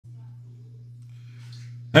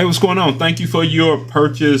Hey, what's going on? Thank you for your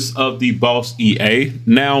purchase of the Boss EA.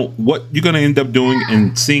 Now, what you're going to end up doing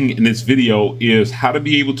and seeing in this video is how to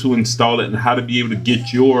be able to install it and how to be able to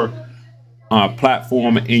get your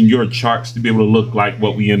platform and your charts to be able to look like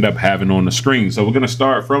what we end up having on the screen. So we're going to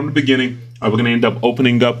start from the beginning. We're going to end up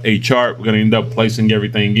opening up a chart. We're going to end up placing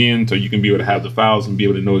everything in so you can be able to have the files and be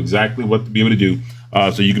able to know exactly what to be able to do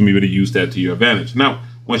so you can be able to use that to your advantage. Now,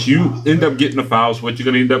 once you end up getting the files, what you're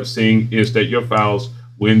going to end up seeing is that your files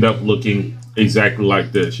will end up looking exactly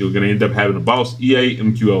like this. You're going to end up having a Boss EA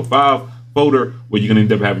MQL5 folder where you're going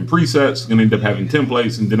to end up having presets, you're going to end up having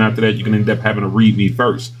templates, and then after that, you're going to end up having a README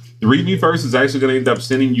first. The README first is actually going to end up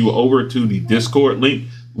sending you over to the Discord link,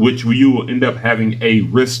 which you will end up having a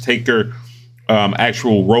risk taker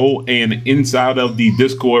actual role. And inside of the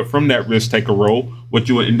Discord from that risk taker role, what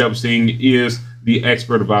you will end up seeing is the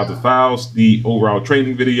expert advisor files, the overall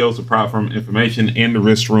training videos, the platform information, and the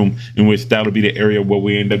risk room, in which that'll be the area where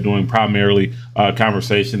we end up doing primarily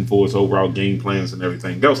conversation for its overall game plans and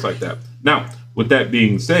everything else like that. Now, with that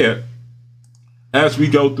being said, as we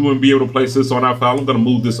go through and be able to place this on our file, I'm going to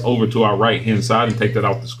move this over to our right hand side and take that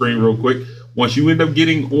off the screen real quick. Once you end up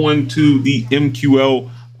getting onto the MQL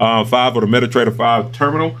 5 or the MetaTrader 5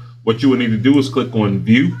 terminal, what you will need to do is click on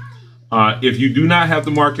View. If you do not have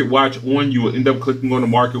the market watch on, you will end up clicking on the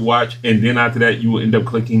market watch, and then after that, you will end up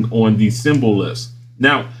clicking on the symbol list.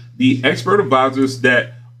 Now, the expert advisors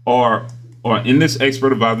that are in this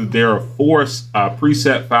expert advisor, there are 4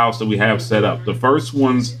 preset files that we have set up. The first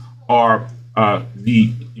ones are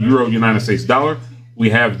the Euro United States dollar. We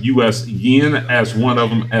have US yen as one of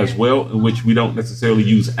them as well, in which we don't necessarily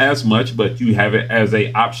use as much, but you have it as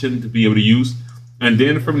an option to be able to use. And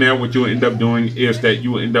then from there, what you'll end up doing is that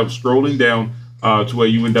you will end up scrolling down to where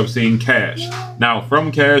you end up seeing cash. Now,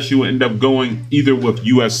 from cash, you will end up going either with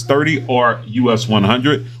US 30 or US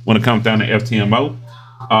 100 when it comes down to FTMO.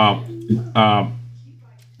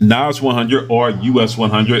 NAS 100 or US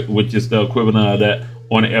 100, which is the equivalent of that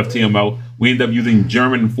on the FTMO. We end up using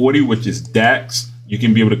German 40, which is DAX. You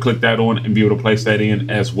can be able to click that on and be able to place that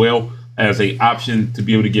in as well as a option to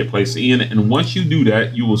be able to get placed in. And once you do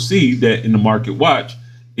that, you will see that in the market watch,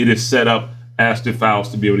 it is set up as the files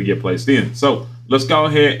to be able to get placed in. So let's go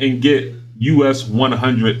ahead and get US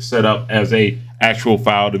 100 set up as a actual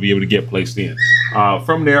file to be able to get placed in.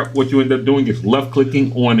 From there, what you end up doing is left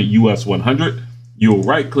clicking on the US 100. You'll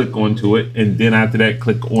right click onto it, and then after that,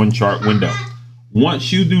 click on chart window.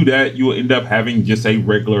 Once you do that, you will end up having just a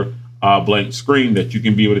regular blank screen that you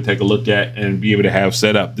can be able to take a look at and be able to have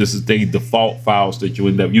set up. This is the default files that you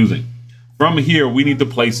end up using. From here, we need to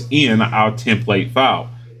place in our template file.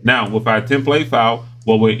 Now, with our template file,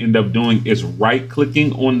 what we end up doing is right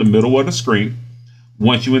clicking on the middle of the screen.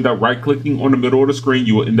 Once you end up right clicking on the middle of the screen,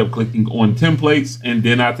 you will end up clicking on templates, and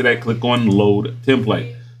then after that, click on load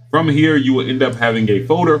template. From here, you will end up having a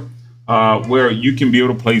folder where you can be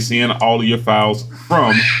able to place in all of your files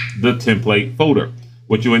from the template folder.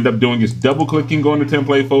 What you end up doing is double clicking on the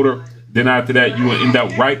template folder. Then after that, you will end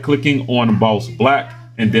up right clicking on Boss Black.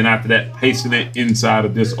 And then after that, pasting it inside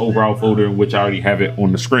of this overall folder in which I already have it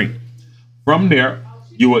on the screen. From there,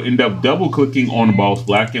 you will end up double clicking on the Boss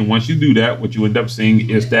Black. And once you do that, what you end up seeing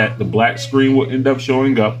is that the black screen will end up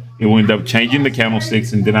showing up. It will end up changing the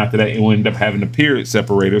candlesticks. And then after that, it will end up having the period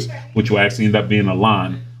separators, which will actually end up being a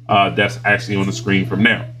line that's actually on the screen from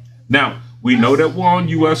there. Now, we know that we're on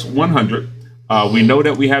US 100. We know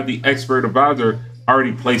that we have the expert advisor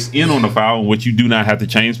already placed in on the file, which you do not have to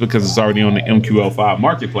change because it's already on the MQL5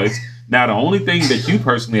 marketplace. Now, the only thing that you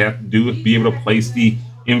personally have to do is be able to place the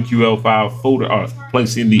MQL5 folder, or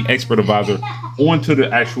place in the expert advisor onto the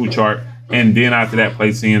actual chart, and then after that,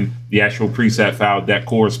 place in the actual preset file that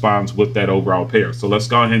corresponds with that overall pair. So let's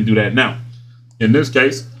go ahead and do that now. In this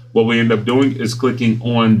case, what we end up doing is clicking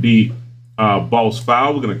on the Boss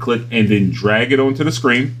file. We're going to click and then drag it onto the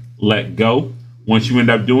screen, let go. Once you end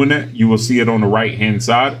up doing that, you will see it on the right hand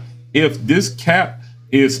side. If this cap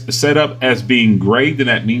is set up as being gray, then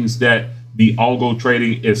that means that the algo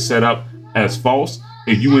trading is set up as false.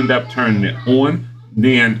 If you end up turning it on,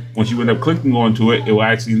 then once you end up clicking onto it, it will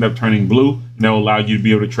actually end up turning blue, and that will allow you to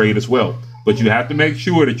be able to trade as well. But you have to make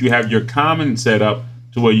sure that you have your common set up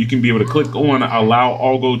to where you can be able to click on allow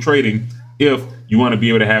algo trading if you want to be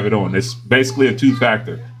able to have it on. It's basically a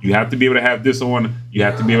 2-factor. You have to be able to have this on. You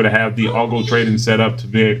have to be able to have the algo trading set up to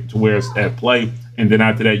where it's at play. And then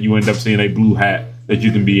after that, you end up seeing a blue hat that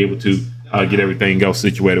you can be able to get everything else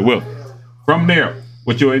situated with. From there,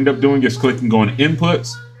 what you'll end up doing is clicking on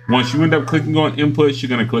inputs. Once you end up clicking on inputs, you're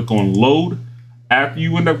going to click on load. After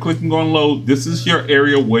you end up clicking on load, this is your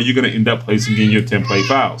area where you're going to end up placing in your template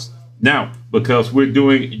files. Now, because we're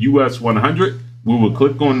doing US 100, we will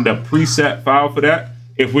click on the preset file for that.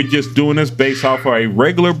 If we're just doing this based off of a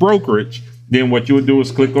regular brokerage, then what you would do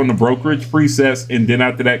is click on the brokerage presets, and then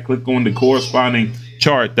after that, click on the corresponding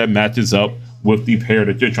chart that matches up with the pair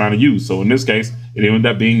that you're trying to use. So in this case, it ended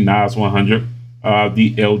up being NAS 100,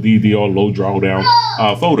 the LDD or low drawdown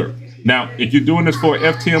folder. Now, if you're doing this for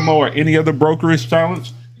FTMO or any other brokerage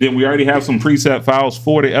challenge, then we already have some preset files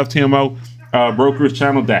for the FTMO brokerage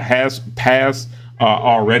channel that has passed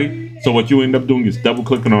already. So what you end up doing is double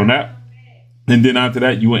clicking on that. And then after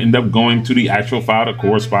that, you will end up going to the actual file that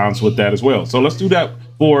corresponds with that as well. So let's do that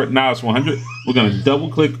for NAS 100. We're going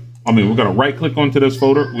to we're going to right click onto this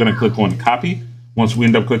folder. We're going to click on copy. Once we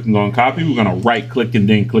end up clicking on copy, we're going to right click and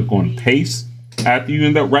then click on paste. After you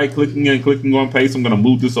end up right clicking and clicking on paste, I'm going to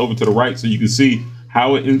move this over to the right so you can see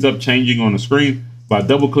how it ends up changing on the screen. By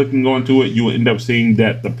double clicking onto it, you will end up seeing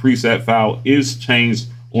that the preset file is changed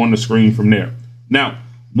on the screen from there. Now,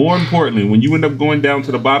 more importantly, when you end up going down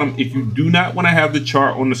to the bottom, if you do not want to have the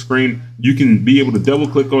chart on the screen, you can be able to double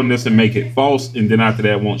click on this and make it false, and then after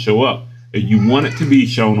that, it won't show up. If you want it to be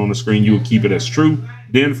shown on the screen, you will keep it as true.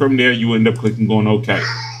 Then from there, you end up clicking on OK.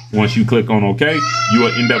 Once you click on OK, you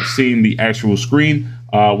will end up seeing the actual screen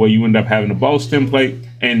where you end up having a boss template.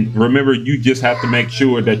 And remember, you just have to make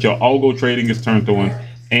sure that your algo trading is turned on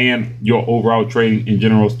and your overall trading in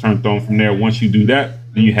general is turned on from there. Once you do that,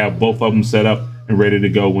 then you have both of them set up and ready to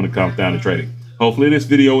go when it comes down to trading. Hopefully this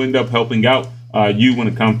video end up helping out you when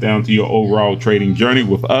it comes down to your overall trading journey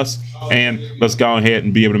with us, and let's go ahead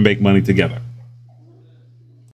and be able to make money together.